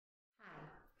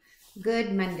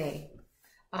Good Monday.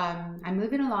 I'm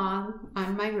moving along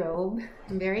on my robe.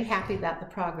 I'm very happy about the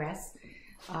progress.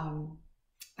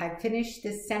 I finished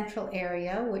this central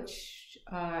area, which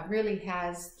really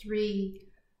has three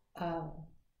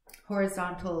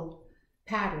horizontal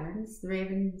patterns: the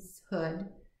raven's hood,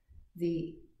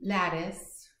 the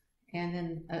lattice, and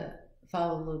then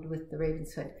followed with the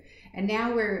raven's hood. And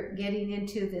now we're getting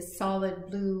into this solid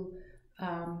blue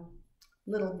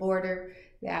little border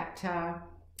that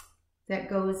that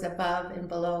goes above and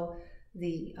below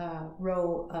the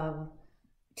row of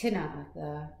tinna,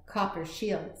 the copper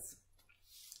shields.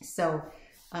 So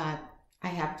I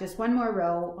have just one more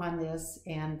row on this,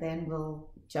 and then we'll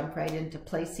jump right into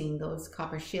placing those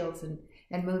copper shields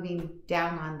and moving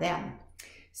down on them.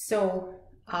 So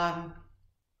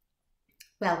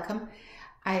welcome.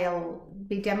 I'll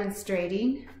be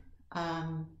demonstrating.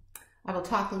 I will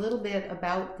talk a little bit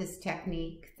about this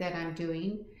technique that I'm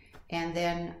doing, and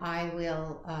then I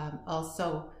will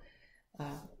also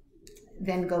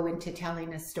then go into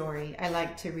telling a story. I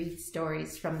like to read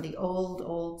stories from the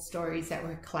old stories that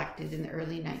were collected in the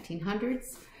early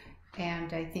 1900s,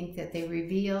 and I think that they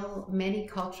reveal many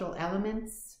cultural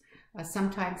elements,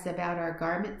 sometimes about our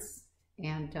garments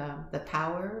and the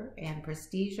power and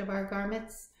prestige of our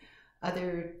garments,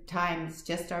 other times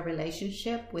just our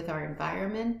relationship with our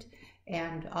environment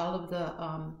and all of the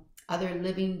other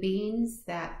living beings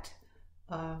that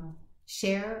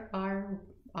share our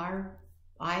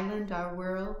island, our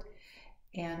world,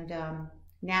 and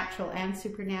natural and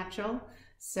supernatural.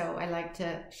 So I like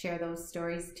to share those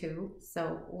stories too.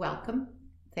 So welcome.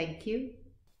 Thank you.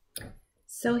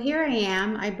 So here I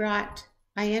am.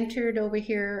 I entered over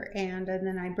here, and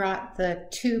then I brought the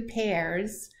two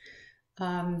pairs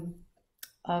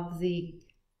of the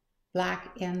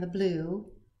black and the blue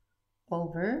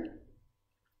over.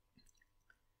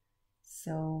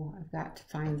 So I've got to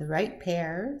find the right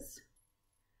pairs,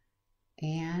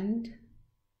 and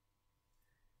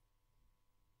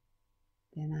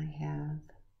then I have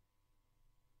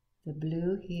the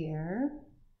blue here.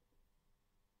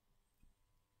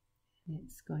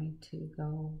 It's going to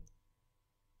go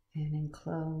and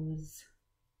enclose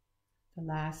the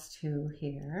last two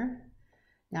here.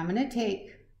 Now I'm going to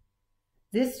take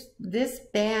this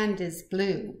band is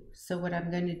blue, so what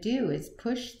I'm going to do is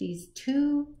push these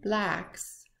two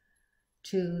blacks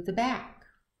to the back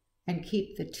and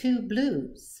keep the two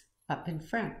blues up in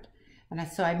front. And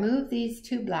so I move these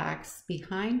two blacks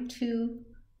behind two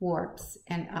warps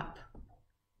and up.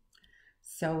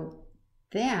 So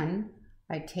then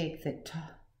I take the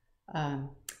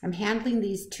I'm handling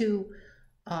these two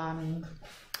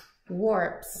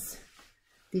warps.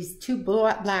 These two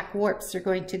black warps are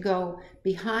going to go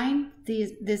behind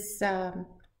the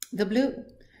blue.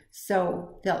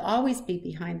 So they'll always be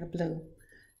behind the blue.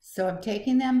 So I'm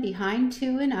taking them behind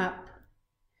two and up,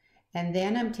 and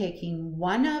then I'm taking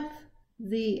one of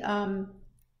the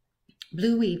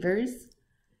blue weavers,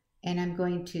 and I'm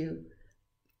going to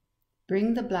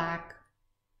bring the black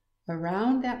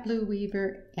around that blue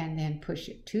weaver and then push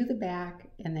it to the back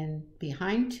and then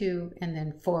behind two and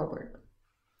then forward.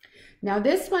 Now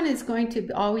this one is going to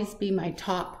always be my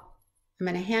top. I'm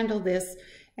going to handle this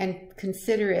and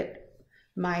consider it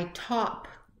my top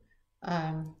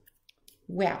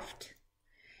weft.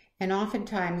 And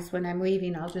oftentimes when I'm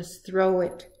weaving, I'll just throw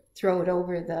it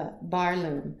over the bar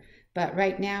loom. But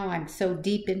right now I'm so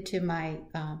deep into my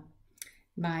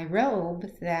my robe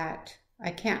that I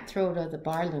can't throw it over the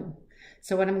bar loom.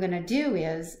 So what I'm going to do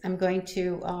is I'm going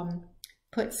to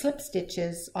put slip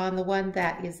stitches on the one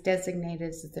that is designated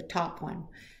as the top one.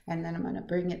 And then I'm going to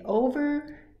bring it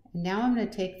over. And now I'm going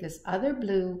to take this other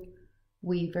blue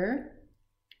weaver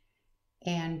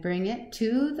and bring it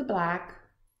to the black.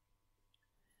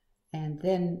 And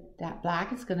then that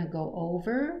black is going to go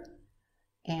over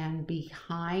and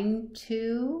behind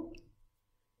two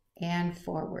and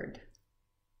forward.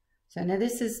 So now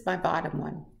this is my bottom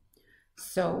one.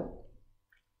 So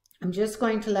I'm just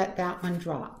going to let that one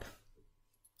drop.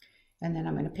 And then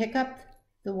I'm going to pick up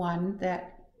the one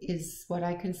that is what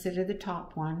I consider the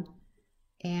top one.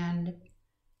 And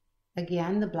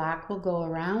again, the black will go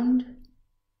around,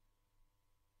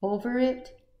 over it,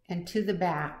 and to the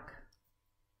back.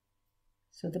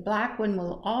 So the black one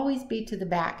will always be to the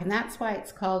back, and that's why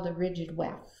it's called a rigid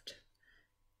weft.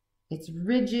 It's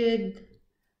rigidly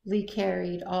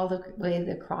carried all the way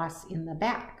across in the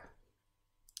back.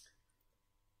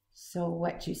 So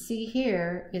what you see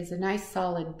here is a nice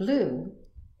solid blue,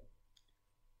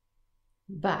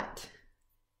 but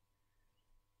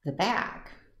the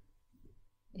back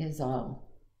is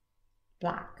all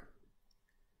black.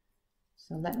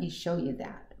 So let me show you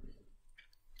that.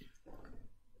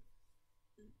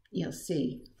 you'll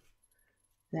see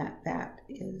that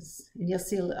is, and you'll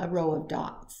see a row of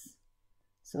dots.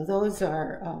 So those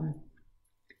are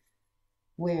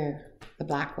where the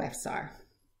black wefts are.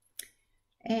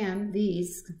 And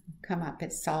these come up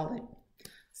as solid.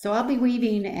 So I'll be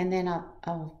weaving, and then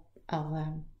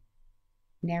I'll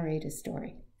narrate a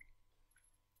story.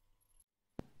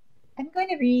 I'm going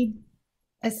to read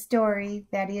a story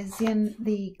that is in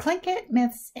the Tlingit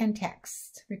Myths and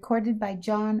Texts, recorded by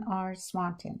John R.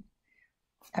 Swanton,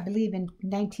 I believe in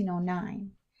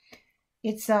 1909.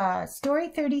 It's story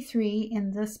 33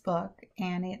 in this book,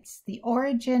 and it's the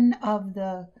origin of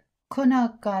the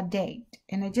Gonaqadet.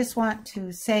 And I just want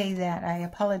to say that I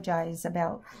apologize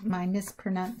about my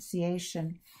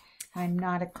mispronunciation. I'm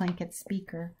not a Tlingit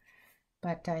speaker,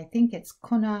 but I think it's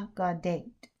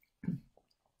Gonaqadet.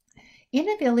 In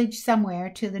a village somewhere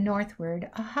to the northward,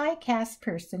 a high caste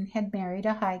person had married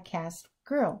a high caste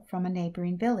girl from a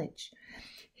neighboring village.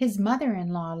 His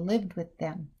mother-in-law lived with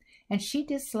them, and she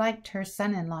disliked her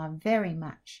son-in-law very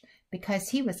much because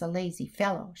he was a lazy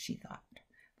fellow, she thought,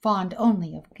 fond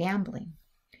only of gambling.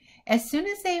 As soon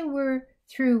as they were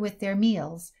through with their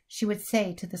meals, she would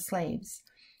say to the slaves,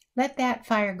 "Let that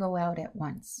fire go out at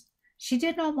once." She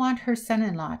did not want her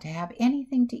son-in-law to have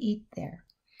anything to eat there.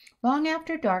 Long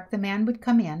after dark, the man would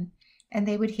come in, and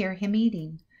they would hear him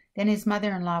eating. Then his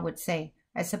mother-in-law would say,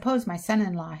 "I suppose my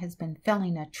son-in-law has been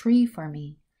felling a tree for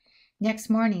me." Next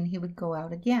morning he would go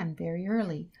out again very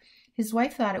early. His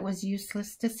wife thought it was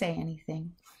useless to say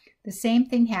anything. The same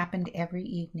thing happened every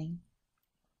evening.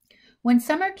 When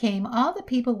summer came, all the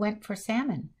people went for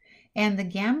salmon, and the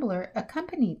gambler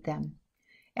accompanied them.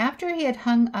 After he had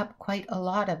hung up quite a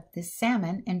lot of this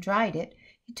salmon and dried it,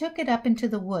 he took it up into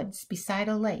the woods beside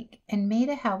a lake and made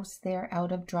a house there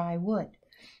out of dry wood.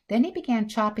 Then he began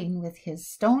chopping with his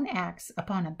stone axe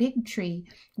upon a big tree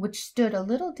which stood a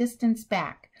little distance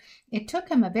back. It took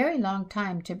him a very long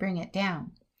time to bring it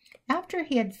down. After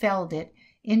he had felled it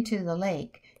into the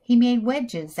lake, he made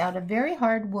wedges out of very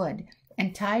hard wood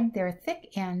and tied their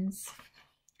thick ends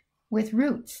with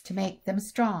roots to make them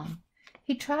strong.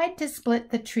 He tried to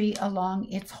split the tree along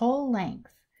its whole length,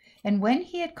 and when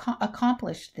he had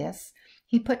accomplished this,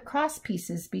 he put cross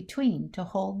pieces between to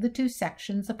hold the two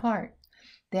sections apart.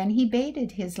 Then he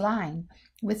baited his line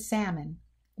with salmon,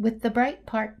 with the bright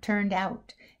part turned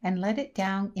out, and let it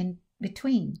down in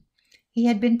between. He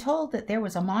had been told that there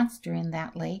was a monster in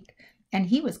that lake, and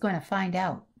he was going to find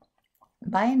out.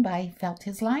 By and by he felt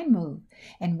his line move,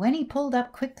 and when he pulled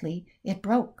up quickly, it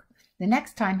broke. The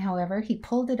next time, however, he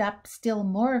pulled it up still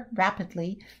more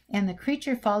rapidly, and the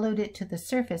creature followed it to the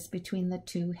surface between the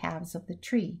two halves of the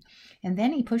tree. And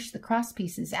then he pushed the cross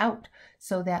pieces out,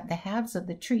 so that the halves of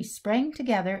the tree sprang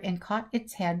together and caught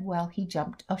its head while he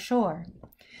jumped ashore.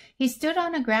 He stood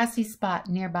on a grassy spot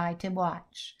nearby to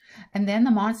watch, and then the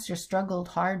monster struggled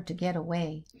hard to get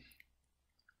away.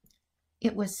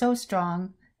 It was so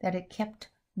strong that it kept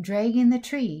dragging the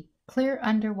tree clear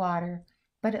under water,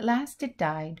 but at last it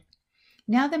died.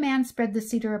 Now the man spread the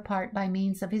cedar apart by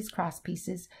means of his cross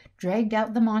pieces, dragged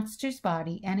out the monster's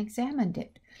body, and examined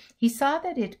it. He saw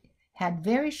that it had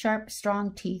very sharp,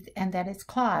 strong teeth, and that its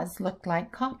claws looked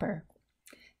like copper.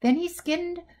 Then he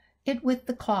skinned it with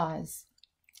the claws,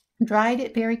 dried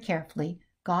it very carefully,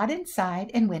 got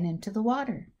inside, and went into the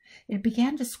water. It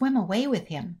began to swim away with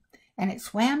him, and it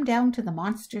swam down to the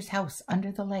monster's house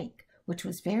under the lake, which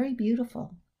was very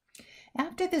beautiful.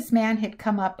 After this man had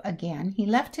come up again, he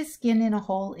left his skin in a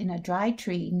hole in a dry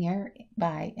tree near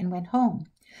by and went home,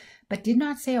 but did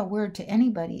not say a word to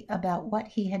anybody about what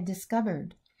he had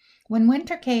discovered. When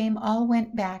winter came, all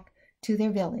went back to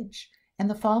their village, and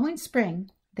the following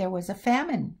spring there was a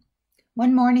famine.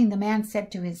 One morning the man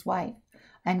said to his wife,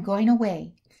 "I am going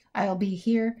away. I will be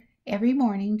here every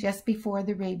morning just before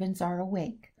the ravens are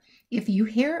awake. If you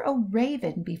hear a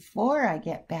raven before I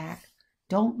get back,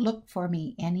 don't look for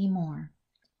me any more."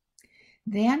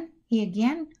 Then he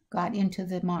again got into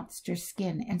the monster's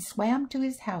skin and swam to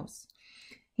his house.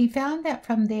 He found that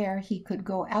from there he could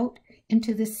go out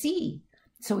into the sea,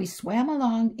 so he swam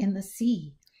along in the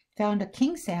sea, found a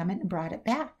king salmon and brought it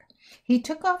back. He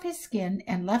took off his skin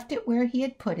and left it where he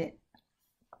had put it.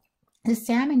 The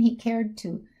salmon he carried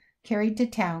to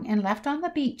town and left on the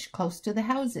beach close to the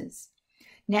houses.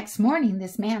 Next morning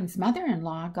this man's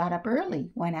mother-in-law got up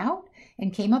early, went out,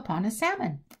 and came upon a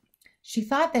salmon. She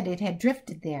thought that it had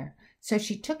drifted there, so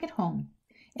she took it home.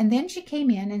 And then she came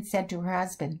in and said to her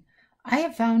husband, "I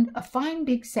have found a fine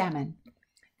big salmon."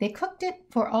 They cooked it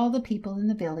for all the people in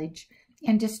the village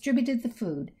and distributed the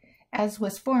food, as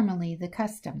was formerly the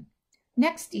custom.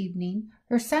 Next evening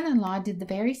her son-in-law did the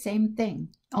very same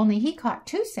thing, only he caught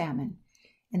 2 salmon,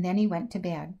 and then he went to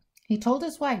bed. He told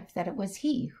his wife that it was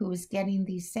he who was getting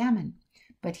these salmon,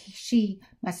 but she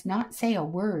must not say a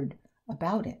word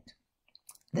about it.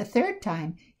 The third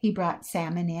time he brought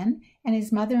salmon in, and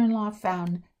his mother-in-law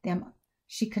found them.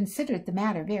 She considered the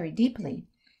matter very deeply.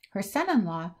 Her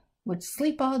son-in-law would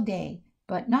sleep all day,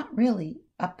 but not really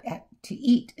up to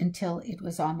eat until it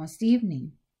was almost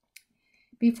evening.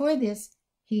 Before this,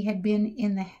 he had been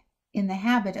in the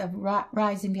habit of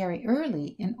rising very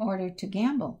early in order to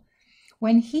gamble.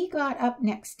 When he got up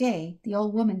next day, the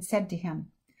old woman said to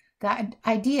him, "The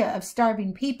idea of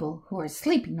starving people who are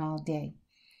sleeping all day.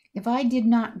 If I did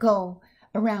not go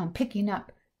around picking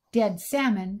up dead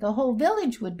salmon, the whole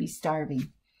village would be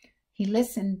starving." He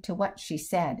listened to what she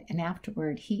said, and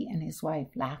afterward he and his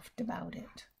wife laughed about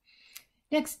it.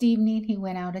 Next evening he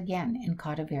went out again and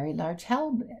caught a very large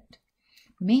halibut.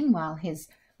 Meanwhile his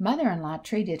mother-in-law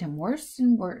treated him worse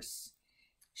and worse.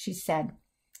 She said,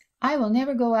 "I will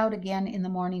never go out again in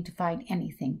the morning to find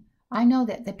anything. I know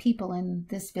that the people in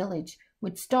this village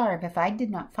would starve if I did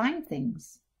not find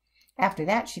things." After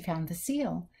that she found the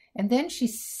seal, and then she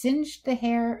singed the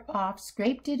hair off,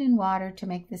 scraped it in water to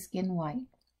make the skin white.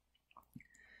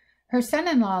 Her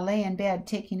son-in-law lay in bed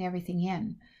taking everything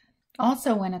in.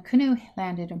 Also, when a canoe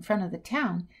landed in front of the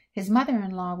town, his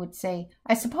mother-in-law would say,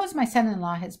 "I suppose my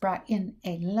son-in-law has brought in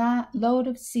a load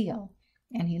of seal,"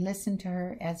 and he listened to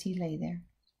her as he lay there.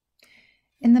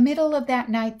 In the middle of that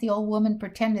night, the old woman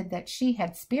pretended that she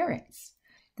had spirits.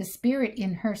 The spirit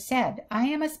in her said, "I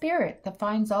am a spirit that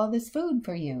finds all this food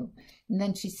for you." And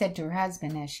then she said to her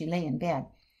husband as she lay in bed,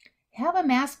 "Have a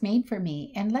mask made for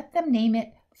me and let them name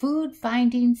it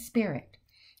Food-Finding Spirit.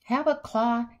 Have a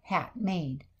claw hat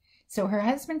made." So her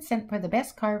husband sent for the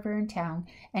best carver in town,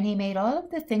 and he made all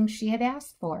of the things she had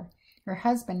asked for. Her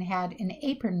husband had an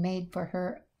apron made for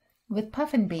her with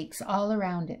puffin beaks all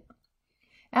around it.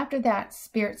 After that,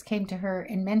 spirits came to her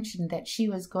and mentioned that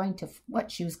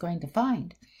what she was going to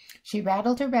find. She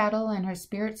rattled her rattle, and her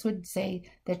spirits would say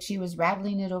that she was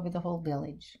rattling it over the whole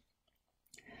village.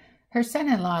 Her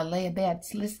son-in-law lay abed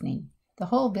listening. The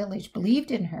whole village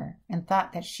believed in her and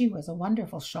thought that she was a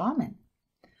wonderful shaman.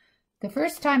 The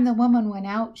first time the woman went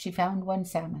out, she found 1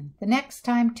 salmon. The next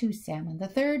time 2 salmon. The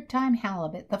third time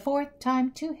halibut. The fourth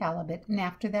time 2 halibut, and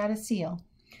after that a seal.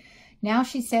 Now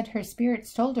she said her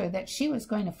spirits told her that she was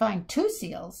going to find 2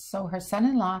 seals, so her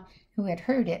son-in-law, who had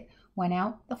heard it, went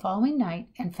out the following night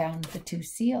and found the 2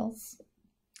 seals.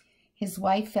 His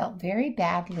wife felt very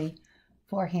badly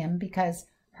for him because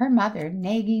her mother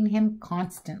nagging him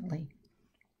constantly.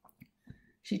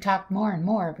 She talked more and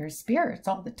more of her spirits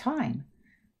all the time,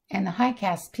 and the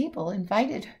high-caste people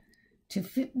invited her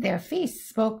to their feasts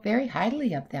spoke very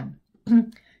highly of them.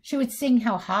 She would sing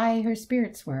how high her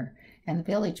spirits were, and the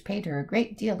village paid her a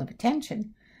great deal of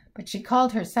attention, but she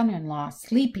called her son-in-law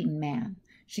Sleeping Man.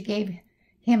 She gave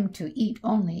him to eat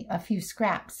only a few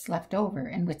scraps left over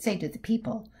and would say to the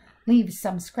people, "Leave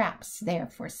some scraps there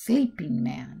for Sleeping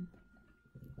Man."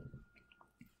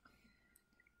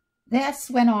 This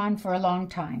went on for a long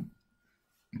time,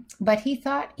 but he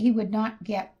thought he would not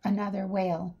get another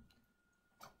whale.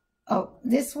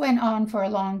 This went on for a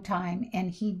long time,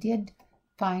 and he did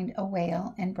find a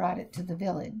whale and brought it to the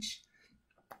village.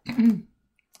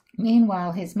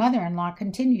 Meanwhile, his mother-in-law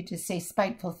continued to say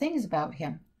spiteful things about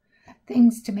him,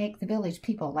 things to make the village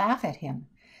people laugh at him.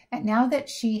 And now that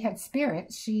she had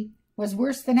spirits, she was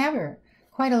worse than ever.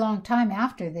 Quite a long time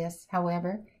after this,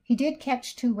 however, he did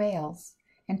catch 2 whales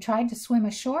and tried to swim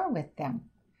ashore with them.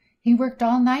 He worked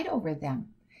all night over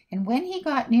them, and when he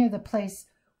got near the place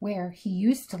where he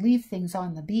used to leave things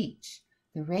on the beach,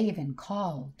 the raven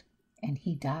called, and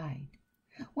he died.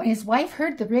 When his wife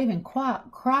heard the raven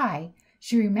cry,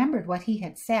 she remembered what he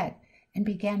had said and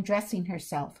began dressing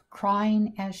herself,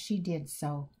 crying as she did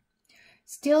so.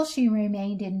 Still she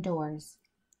remained indoors,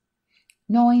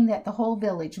 knowing that the whole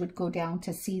village would go down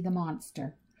to see the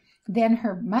monster. Then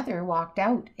her mother walked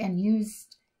out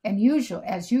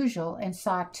as usual and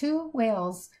saw 2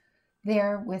 whales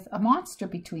there with a monster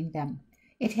between them.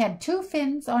 It had 2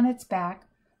 fins on its back,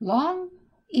 long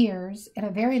ears, and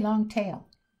a very long tail.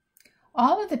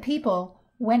 All of the people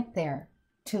went there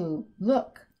to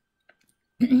look.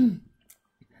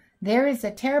 "There is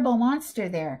a terrible monster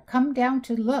there. Come down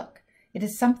to look. It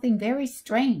is something very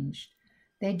strange."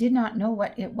 They did not know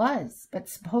what it was, but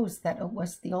supposed that it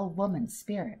was the old woman's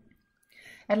spirit.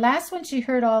 At last, when she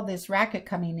heard all this racket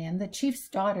coming in, the chief's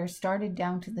daughter started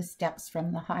down to the steps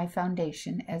from the high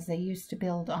foundation as they used to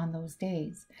build on those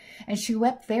days, and she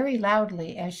wept very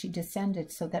loudly as she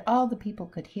descended so that all the people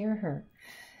could hear her.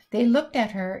 They looked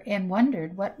at her and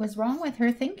wondered what was wrong with her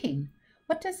thinking.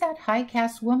 What does that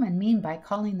high-caste woman mean by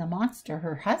calling the monster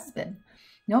her husband?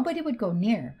 Nobody would go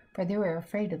near, for they were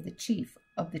afraid of the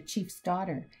chief's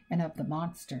daughter, and of the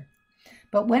monster.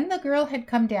 But when the girl had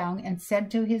come down and said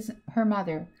to her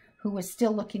mother, who was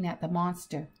still looking at the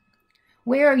monster,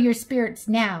 "Where are your spirits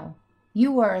now?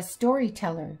 You are a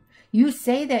storyteller. You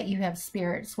say that you have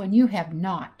spirits when you have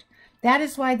not. That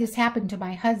is why this happened to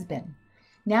my husband."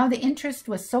 Now the interest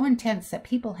was so intense that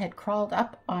people had crawled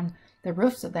up on the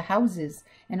roofs of the houses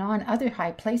and on other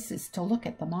high places to look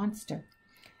at the monster.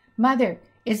 "Mother,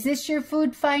 is this your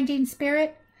food-finding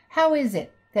spirit? How is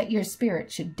it that your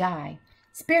spirit should die?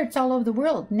 Spirits all over the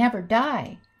world never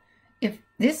die. If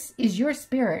this is your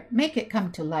spirit, make it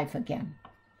come to life again."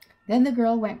 Then the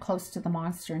girl went close to the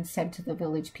monster and said to the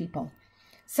village people,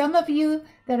 "Some of you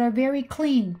that are very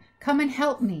clean, come and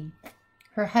help me."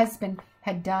 Her husband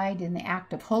had died in the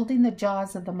act of holding the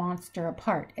jaws of the monster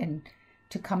apart and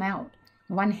to come out,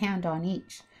 one hand on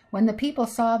each. When the people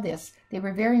saw this, they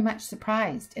were very much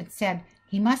surprised and said,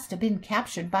 "He must have been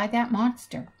captured by that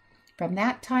monster." From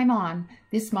that time on,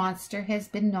 this monster has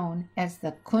been known as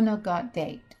the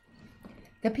Gonaqadet.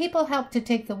 The people helped to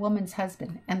take the woman's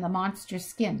husband and the monster's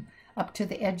skin up to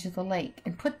the edge of the lake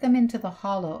and put them into the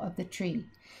hollow of the tree.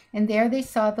 And there they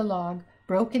saw the log,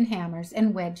 broken hammers,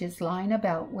 and wedges lying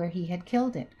about where he had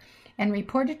killed it, and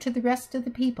reported to the rest of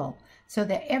the people, so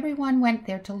that everyone went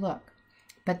there to look.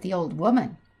 But the old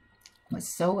woman was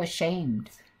so ashamed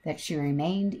that she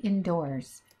remained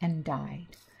indoors and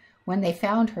died. When they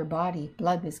found her body,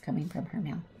 blood was coming from her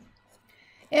mouth.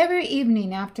 Every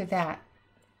evening after this,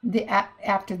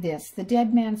 the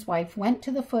dead man's wife went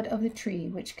to the foot of the tree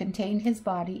which contained his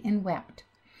body and wept.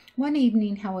 One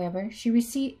evening, however,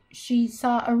 she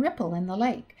saw a ripple in the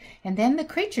lake, and then the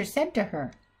creature said to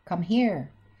her, "Come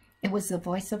here." It was the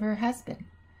voice of her husband.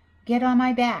 "Get on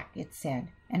my back," it said,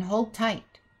 "and hold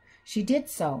tight." She did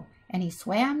so, and he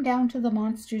swam down to the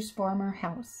monster's former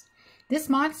house. This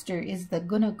monster is the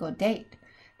Gonaqadet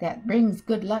that brings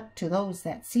good luck to those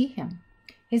that see him.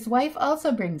 His wife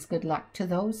also brings good luck to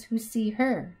those who see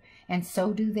her, and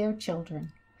so do their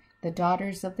children, the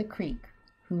daughters of the creek,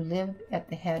 who live at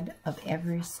the head of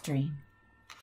every stream.